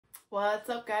What's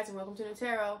up, guys, and welcome to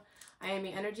Nutarot. I am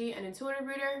your energy and intuitive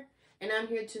reader, and I'm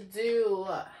here to do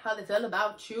how they feel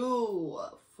about you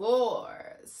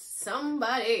for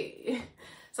somebody.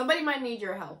 Somebody might need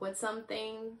your help with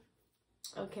something,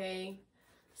 okay?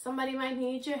 Somebody might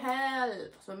need your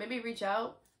help, so maybe reach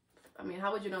out. I mean,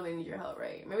 how would you know they need your help,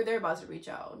 right? Maybe they're about to reach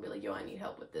out and be like, yo, I need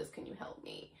help with this. Can you help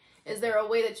me? Is there a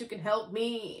way that you can help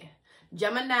me?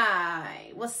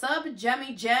 Gemini. What's up,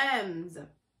 Gemmy Gems?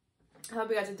 I hope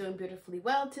you guys are doing beautifully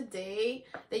well today.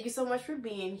 Thank you so much for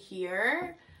being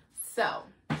here. So,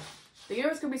 the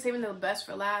universe could be saving the best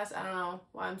for last. I don't know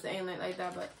why I'm saying it like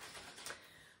that, but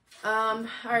all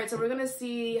right, so we're gonna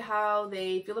see how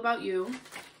they feel about you.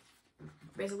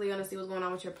 Basically gonna see what's going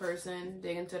on with your person,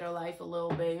 dig into their life a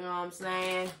little bit, you know what I'm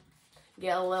saying?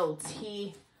 Get a little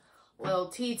tea, little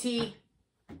TT.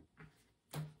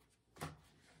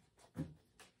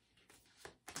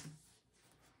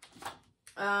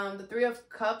 The Three of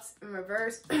Cups in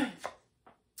reverse,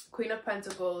 Queen of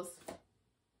Pentacles,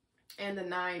 and the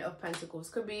Nine of Pentacles.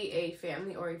 Could be a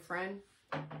family or a friend.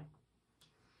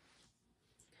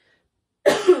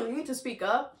 You need to speak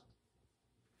up.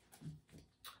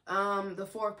 The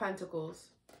Four of Pentacles.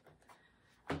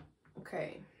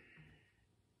 Okay.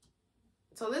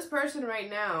 So this person right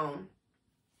now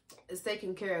is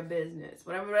taking care of business.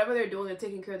 Whatever they're doing, they're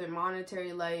taking care of their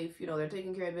monetary life. You know, they're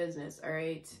taking care of business, all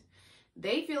right?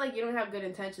 They feel like you don't have good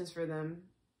intentions for them.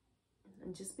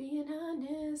 I'm just being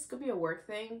honest. Could be a work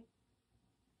thing.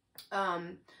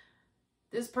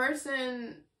 This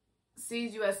person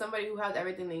sees you as somebody who has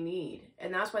everything they need.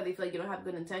 And that's why they feel like you don't have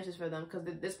good intentions for them. Because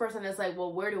this person is like,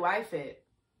 well, where do I fit?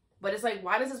 But it's like,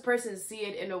 why does this person see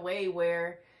it in a way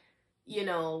where, you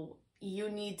know, you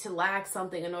need to lack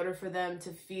something in order for them to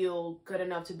feel good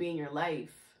enough to be in your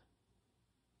life?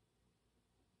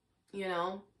 You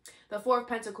know? The Four of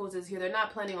Pentacles is here. They're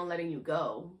not planning on letting you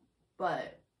go.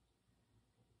 But,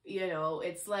 you know,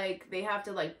 it's like they have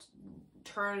to, like,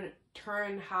 turn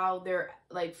how they're,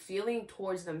 like, feeling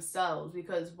towards themselves.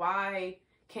 Because why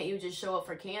can't you just show up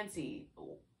for Cancy?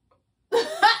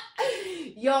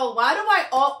 Yo, why do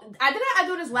I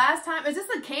do this last time? Is this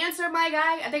a Cancer, my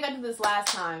guy? I think I did this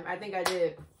last time. I think I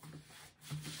did.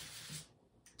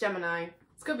 Gemini.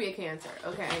 This could be a Cancer,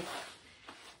 okay?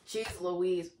 Jeez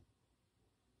Louise.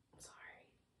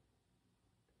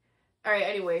 All right,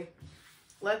 anyway,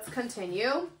 let's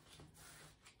continue.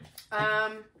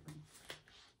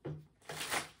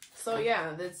 So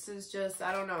yeah, this is just,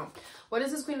 I don't know. What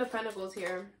is this Queen of Pentacles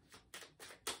here?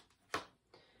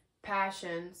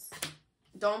 Passions.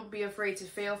 Don't be afraid to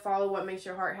fail. Follow what makes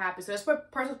your heart happy. So this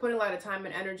person's putting a lot of time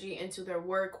and energy into their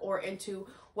work or into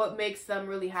what makes them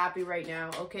really happy right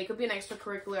now. Okay, could be an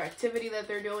extracurricular activity that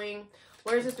they're doing.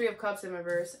 Where's the Three of Cups in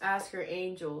reverse? Ask your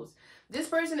angels. This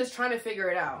person is trying to figure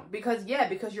it out because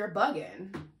you're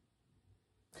bugging.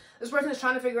 This person is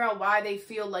trying to figure out why they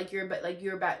feel like you're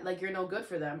no good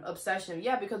for them. Obsession.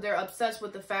 Yeah, because they're obsessed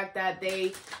with the fact that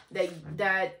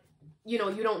that you know,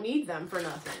 you don't need them for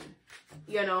nothing.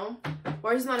 You know?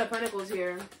 Where's Nine of Pentacles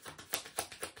here?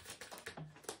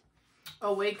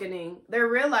 Awakening. They're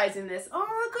realizing this.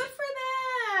 Oh, good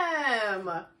for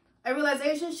them. A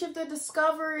realization, shift, a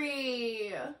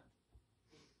discovery.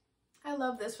 I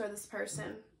love this for this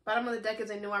person. Bottom of the deck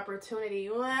is a new opportunity.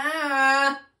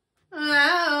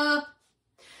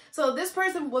 So this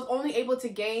person was only able to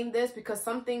gain this because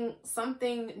something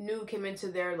new came into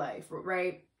their life,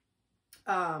 right?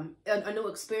 A new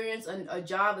experience, a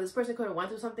job. This person could have went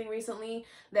through something recently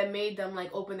that made them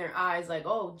like open their eyes, like,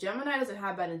 oh, Gemini doesn't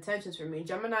have bad intentions for me.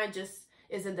 Gemini just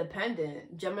is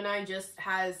independent. Gemini just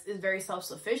is very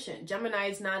self-sufficient. Gemini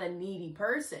is not a needy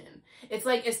person. It's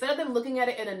like, instead of them looking at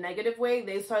it in a negative way,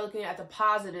 they start looking at the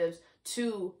positives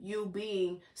to you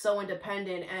being so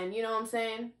independent. And you know what I'm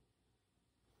saying?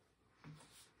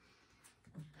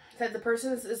 That this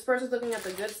person's looking at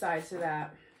the good side to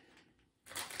that.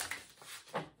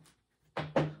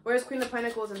 Where's Queen of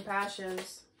Pentacles and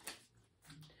Passions?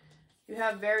 You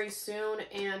have very soon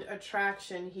and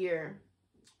attraction here.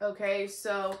 Okay,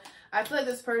 so I feel like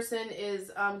this person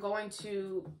is going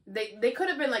to, they could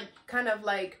have been like kind of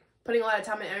like putting a lot of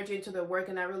time and energy into their work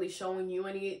and not really showing you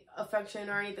any affection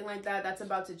or anything like that. That's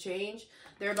about to change.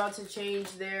 They're about to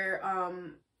change their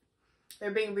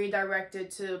they're being redirected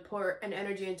to pour an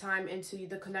energy and time into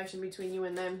the connection between you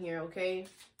and them here, okay?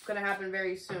 It's gonna happen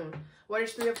very soon. What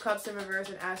is Three of Cups in reverse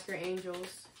and ask your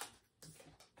angels?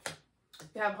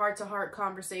 You have heart-to-heart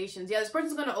conversations. Yeah, this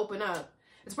person's gonna open up.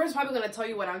 This person's probably going to tell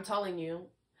you what I'm telling you.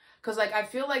 Because, like, I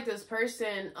feel like this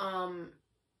person,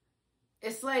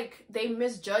 it's like they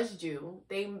misjudged you.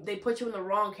 They put you in the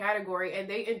wrong category. And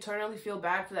they internally feel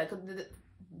bad for that. Because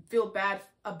feel bad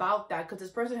about that, because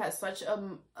this person has such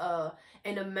an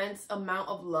immense amount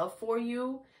of love for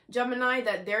you, Gemini,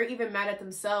 that they're even mad at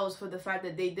themselves for the fact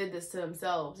that they did this to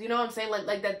themselves. You know what I'm saying?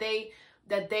 Like that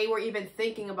they were even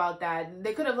thinking about that.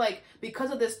 They could have, like,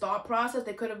 because of this thought process,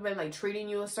 they could have been like treating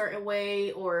you a certain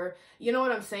way, or you know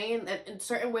what I'm saying, in a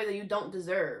certain way that you don't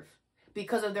deserve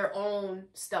because of their own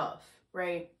stuff,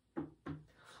 right?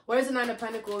 What is the Nine of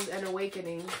Pentacles and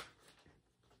awakening?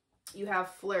 You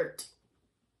have flirt.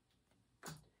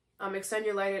 Extend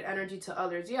your lighted energy to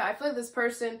others. Yeah, I feel like this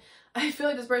person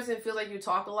feels like you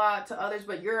talk a lot to others,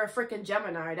 but you're a freaking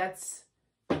Gemini.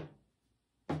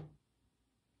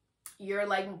 You're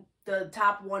like the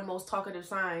top one most talkative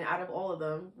sign out of all of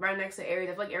them, right next to Aries.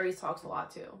 I feel like Aries talks a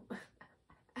lot too.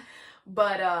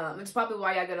 But it's probably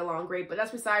why I get along great, but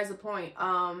that's besides the point.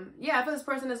 Yeah, I feel this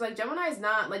person is like, Gemini is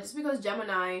not, like, just because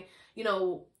Gemini, you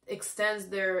know, extends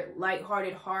their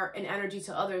lighthearted heart and energy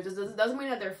to others, doesn't mean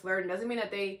that they're flirting, doesn't mean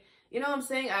that they, you know what I'm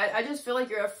saying? I just feel like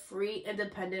you're a free,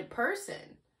 independent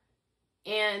person.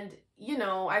 And, you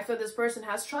know, I feel this person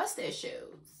has trust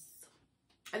issues.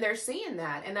 And they're seeing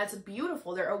that, and that's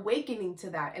beautiful. They're awakening to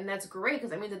that, and that's great, because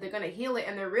that means that they're going to heal it,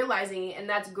 and they're realizing it, and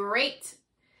that's great.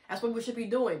 That's what we should be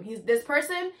doing. This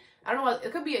person, I don't know,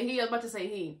 it could be a he, I was about to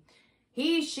say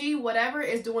he, she, whatever,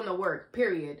 is doing the work,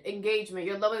 period. Engagement.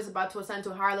 Your love is about to ascend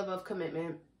to a higher level of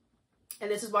commitment. And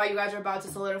this is why you guys are about to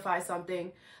solidify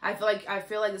something. I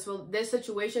feel like this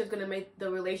situation is going to make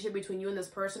the relationship between you and this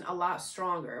person a lot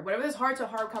stronger. Whatever this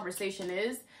heart-to-heart conversation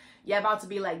is, you're about to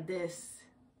be like this.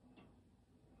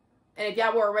 And if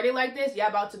y'all were already like this, y'all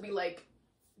about to be like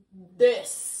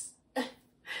this.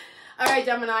 All right,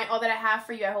 Gemini, all that I have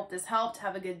for you. I hope this helped.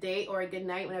 Have a good day or a good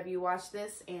night whenever you watch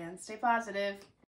this, and stay positive.